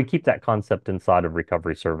 So we keep that concept inside of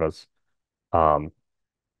recovery service. Um,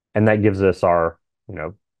 and that gives us our,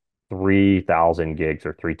 3000 gigs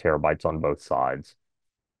or 3 TB on both sides.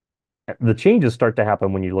 The changes start to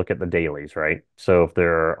happen when you look at the dailies, right? So if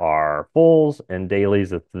there are fulls and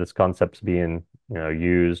dailies, if this concept's being,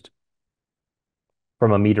 used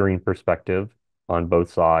from a metering perspective on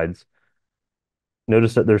both sides,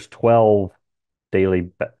 notice that there's 12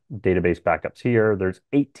 database backups here. There's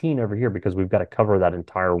 18 over here because we've got to cover that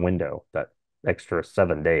entire window, that extra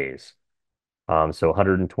 7 days. So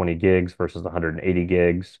 120 gigs versus 180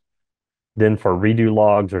 gigs. Then for redo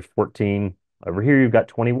logs, there's 14. Over here, you've got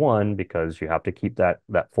 21 because you have to keep that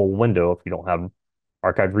full window. If you don't have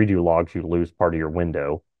archived redo logs, you lose part of your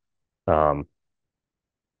window. Um,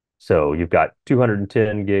 so you've got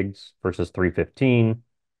 210 gigs versus 315.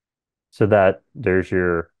 So that there's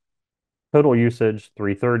your total usage,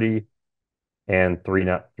 330 and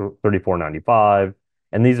 3495.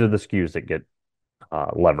 And these are the SKUs that get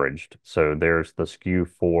leveraged. So there's the SKU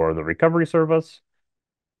for the recovery service.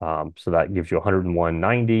 So that gives you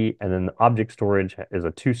 101.90. And then the object storage is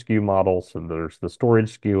a 2 SKU model. So there's the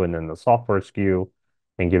storage SKU and then the software SKU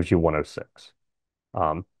and gives you 106.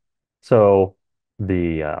 So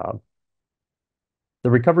the uh, the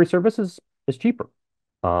recovery service is cheaper.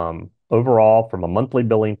 Overall, from a monthly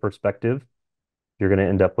billing perspective, you're going to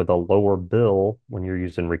end up with a lower bill when you're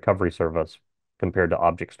using recovery service compared to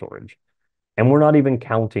object storage. And we're not even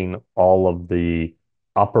counting all of the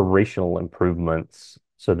operational improvements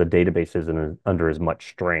so the database isn't under as much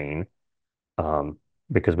strain, um,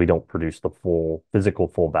 because we don't produce the physical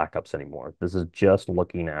full backups anymore. This is just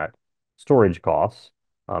looking at storage costs.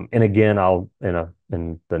 And again,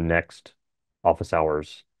 in the next office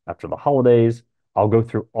hours after the holidays, I'll go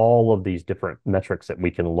through all of these different metrics that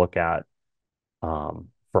we can look at,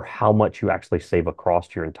 for how much you actually save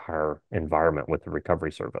across your entire environment with the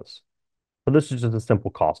recovery service. So this is just a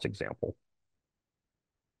simple cost example.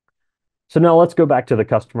 So now let's go back to the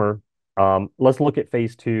customer. Let's look at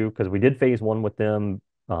phase two because we did phase one with them.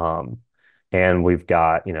 And we've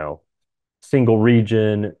got, single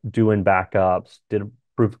region, doing backups, did a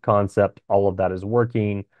proof of concept, all of that is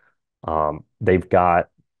working. They've got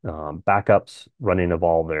backups running of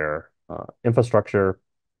all their infrastructure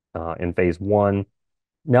in phase one.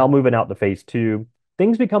 Now moving out to phase two,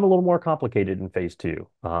 things become a little more complicated in phase two.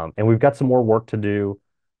 And we've got some more work to do.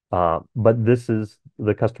 But this is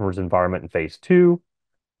the customer's environment in phase two.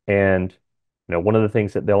 And one of the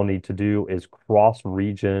things that they'll need to do is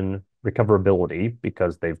cross-region recoverability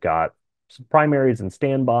because they've got some primaries and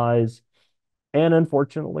standbys. And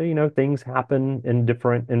unfortunately, things happen in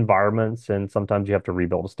different environments, and sometimes you have to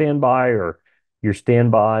rebuild a standby, or your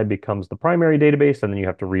standby becomes the primary database, and then you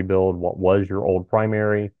have to rebuild what was your old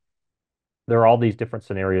primary. There are all these different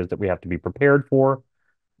scenarios that we have to be prepared for.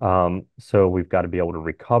 So we've got to be able to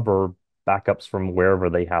recover backups from wherever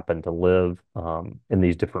they happen to live in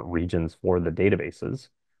these different regions for the databases.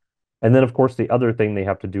 And then, of course, the other thing they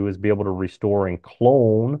have to do is be able to restore and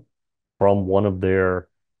clone from one of their,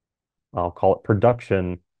 I'll call it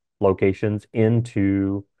production locations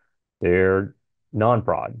into their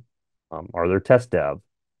non-prod or their test dev.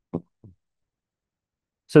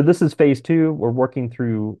 So this is phase two. We're working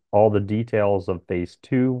through all the details of phase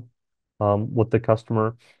two with the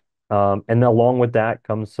customer. And along with that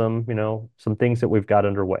comes some things that we've got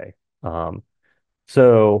underway. Um,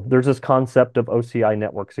 so there's this concept of OCI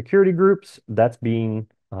network security groups that's being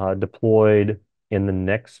deployed in the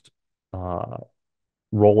next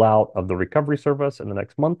rollout of the recovery service in the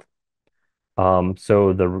next month.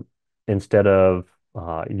 So instead of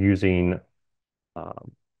using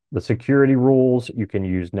um, the security rules, you can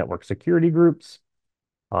use network security groups,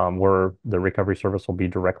 where the recovery service will be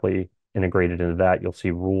directly integrated into that. You'll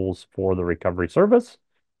see rules for the recovery service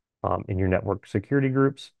in your network security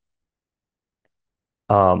groups.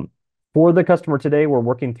 Um, for the customer today, we're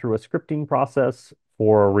working through a scripting process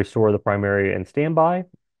for restore the primary and standby,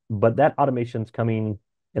 but that automation's coming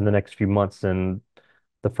in the next few months in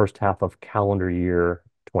the first half of calendar year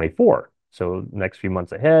 24. So next few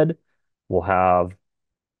months ahead, we'll have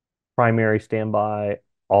primary standby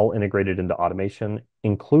all integrated into automation,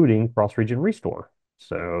 including cross-region restore.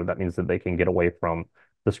 So that means that they can get away from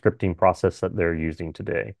the scripting process that they're using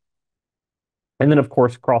today. And then, of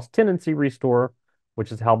course, cross-tenancy restore,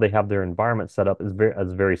 which is how they have their environment set up, is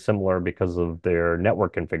very similar because of their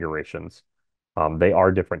network configurations. They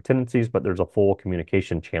are different tenancies, but there's a full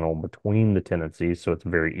communication channel between the tenancies, so it's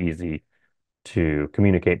very easy to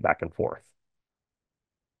communicate back and forth.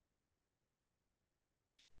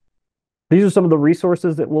 These are some of the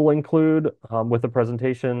resources that we'll include with the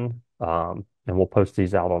presentation, and we'll post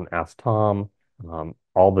these out on Ask Tom.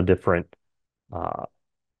 All the different uh,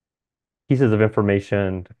 pieces of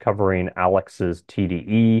information covering Alex's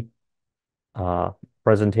TDE uh,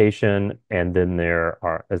 presentation, and then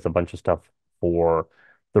is a bunch of stuff for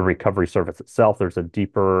the recovery service itself. There's a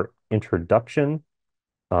deeper introduction.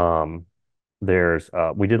 Um,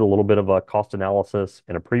 we did a little bit of a cost analysis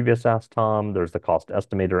in a previous Ask Tom. There's the cost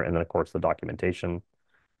estimator, and then of course the documentation.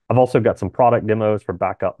 I've also got some product demos for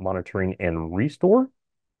backup monitoring and restore.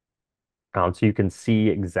 So you can see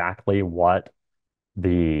exactly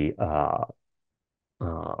the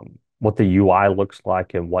what the UI looks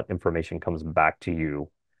like and what information comes back to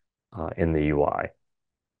you in the UI.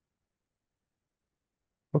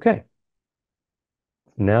 Okay,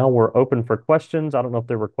 now we're open for questions. I don't know if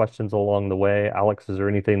there were questions along the way. Alex, is there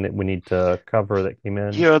anything that we need to cover that came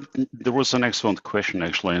in? Yeah, there was an excellent question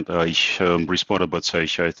actually, and I responded, but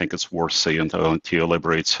I think it's worth saying to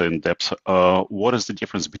elaborate in depth. What is the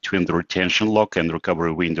difference between the retention lock and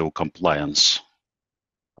recovery window compliance?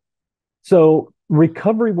 So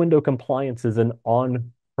recovery window compliance is an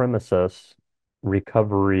on-premises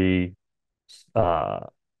recovery uh,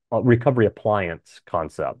 recovery appliance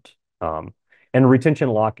concept. And retention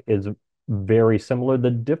lock is very similar. The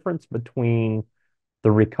difference between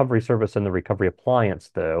the recovery service and the recovery appliance,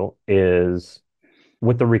 though, is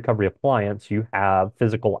with the recovery appliance, you have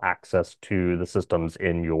physical access to the systems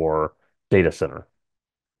in your data center.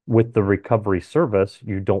 With the recovery service,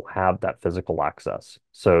 you don't have that physical access.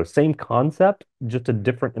 So same concept, just a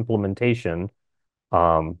different implementation,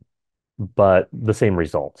 um, but the same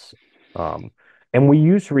results. Um, and we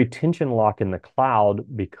use retention lock in the cloud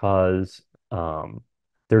because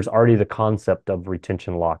there's already the concept of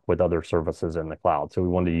retention lock with other services in the cloud. So we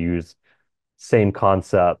wanted to use same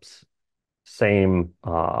concepts, same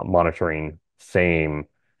monitoring, same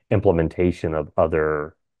implementation of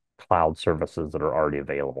other cloud services that are already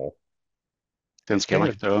available. Thanks,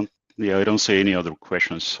 Kelly. Yeah, I don't see any other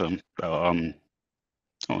questions. Oh,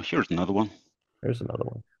 here's another one. There's another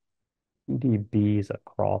one. PDBs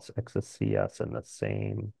across XSCS in the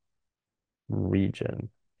same region,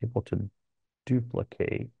 able to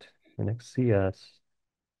duplicate in XCS.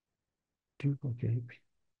 Duplicate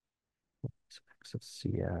access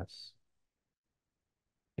CS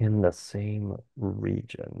in the same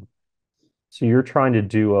region. So you're trying to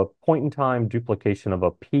do a point in time duplication of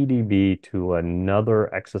a PDB to another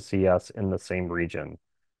XCS in the same region.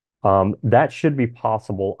 That should be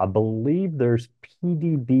possible. I believe there's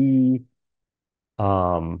PDB.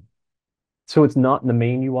 Um, so it's not in the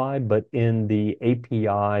main UI, but in the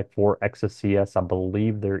API for XCS, I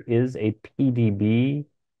believe there is a PDB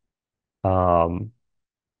um,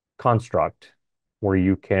 construct where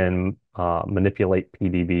you can manipulate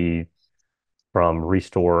PDB from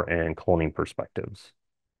restore and cloning perspectives.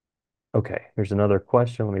 Okay, here's another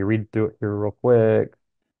question. Let me read through it here real quick.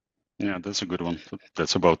 Yeah, that's a good one.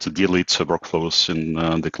 That's about to delete workflows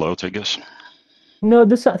in the cloud, I guess. No,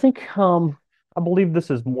 this I think I believe this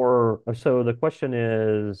is more so the question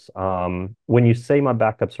is when you say my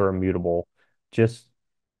backups are immutable, just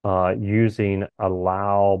using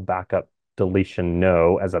allow backup deletion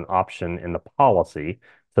no as an option in the policy.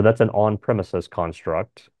 So that's an on-premises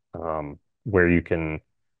construct where you can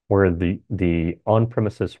where the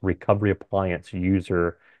on-premises recovery appliance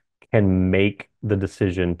user can make the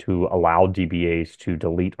decision to allow DBAs to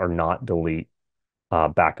delete or not delete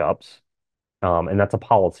backups, and that's a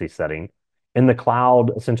policy setting. In the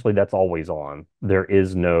cloud, essentially, that's always on. There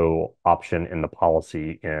is no option in the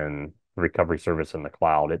policy in the recovery service in the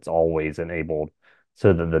cloud. It's always enabled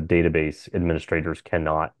so that the database administrators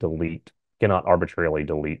cannot arbitrarily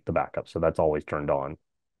delete the backup. So that's always turned on.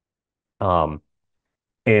 Um,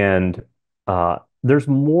 and there's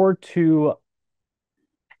more to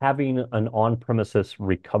having an on-premises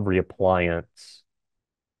recovery appliance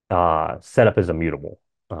set up as immutable.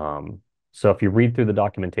 So if you read through the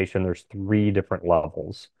documentation, there's three different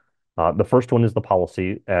levels. The first one is the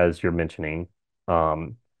policy, as you're mentioning.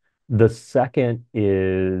 Um, the second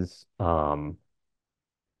is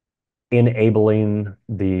enabling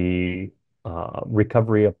the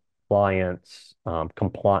recovery appliance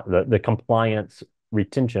the compliance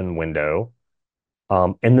retention window.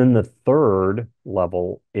 And then the third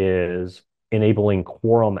level is enabling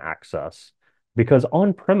quorum access because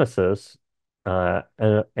on premises,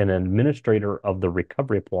 an administrator of the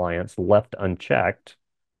recovery appliance left unchecked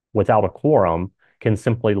without a quorum can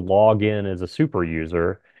simply log in as a super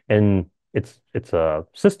user, and it's a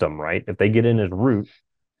system, right? If they get in as root,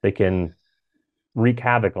 they can wreak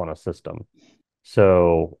havoc on a system.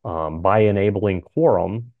 So by enabling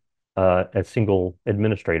quorum, a single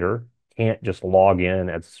administrator can't just log in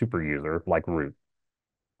as a super user like root.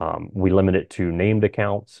 We limit it to named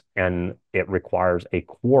accounts, and it requires a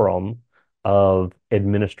quorum of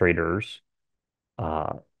administrators,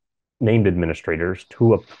 uh, named administrators,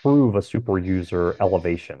 to approve a super user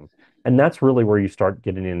elevation. And that's really where you start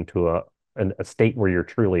getting into a state where you're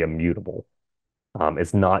truly immutable.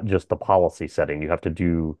 It's not just the policy setting. You have to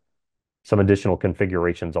do some additional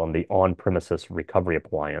configurations on the on-premises recovery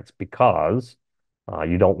appliance because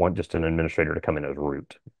you don't want just an administrator to come in as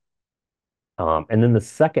root. And then the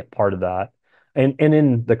second part of that, and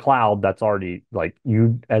in the cloud, that's already like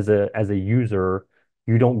you as a user,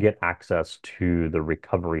 you don't get access to the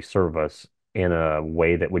recovery service in a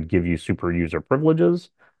way that would give you super user privileges.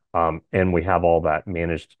 And we have all that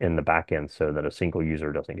managed in the back end so that a single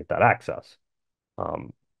user doesn't get that access.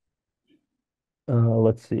 Um,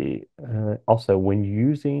 let's see. Also, when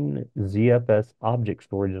using ZFS object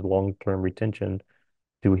storage as long-term retention,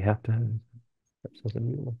 do we have to have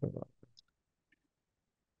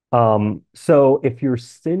so if you're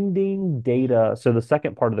sending data, so the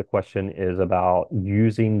second part of the question is about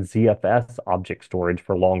using ZFS object storage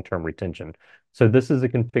for long-term retention. So this is a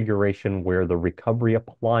configuration where the recovery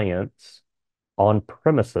appliance on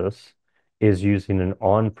premises is using an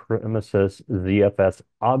on-premises ZFS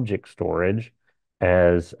object storage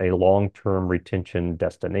as a long-term retention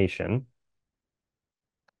destination.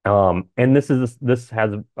 And this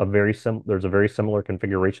has a there's a very similar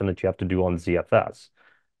configuration that you have to do on ZFS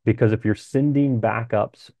because if you're sending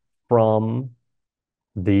backups from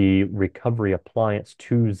the recovery appliance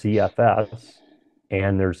to ZFS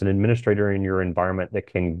and there's an administrator in your environment that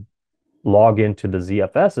can log into the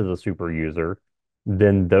ZFS as a super user,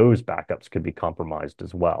 then those backups could be compromised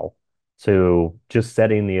as well. So just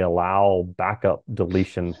setting the allow backup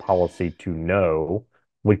deletion policy to no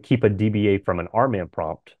would keep a DBA from an RMAN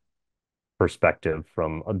prompt perspective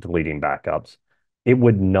from deleting backups. It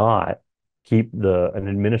would not keep an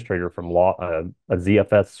administrator from a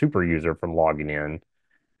ZFS super user from logging in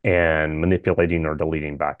and manipulating or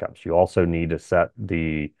deleting backups. You also need to set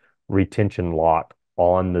the retention lock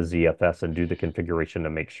on the ZFS and do the configuration to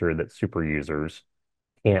make sure that super users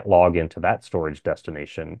can't log into that storage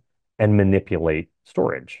destination and manipulate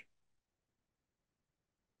storage.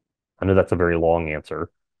 I know that's a very long answer,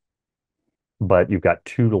 but you've got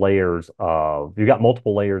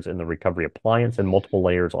multiple layers in the recovery appliance and multiple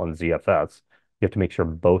layers on ZFS. You have to make sure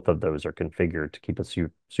both of those are configured to keep a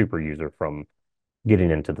super user from getting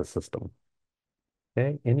into the system.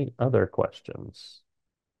 Okay, any other questions?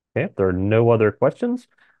 Okay, if there are no other questions,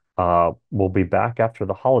 we'll be back after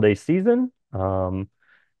the holiday season,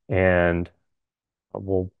 and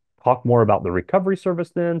we'll talk more about the recovery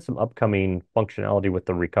service then, some upcoming functionality with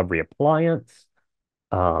the recovery appliance.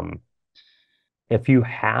 Um, if you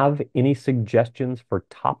have any suggestions for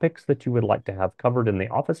topics that you would like to have covered in the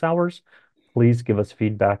office hours, please give us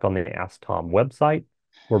feedback on the Ask Tom website.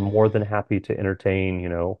 We're more than happy to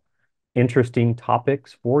entertain, interesting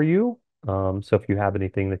topics for you. So if you have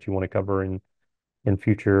anything that you want to cover in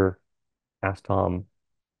future Ask Tom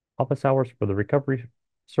office hours for the recovery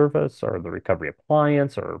service or the recovery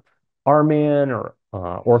appliance or RMAN or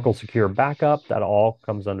Oracle Secure Backup, that all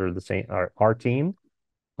comes under the same our team.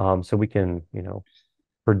 So we can,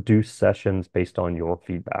 produce sessions based on your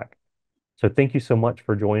feedback. So thank you so much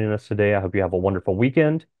for joining us today. I hope you have a wonderful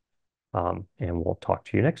weekend, and we'll talk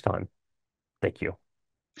to you next time. Thank you.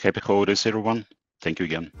 Happy holidays, everyone. Thank you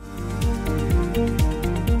again.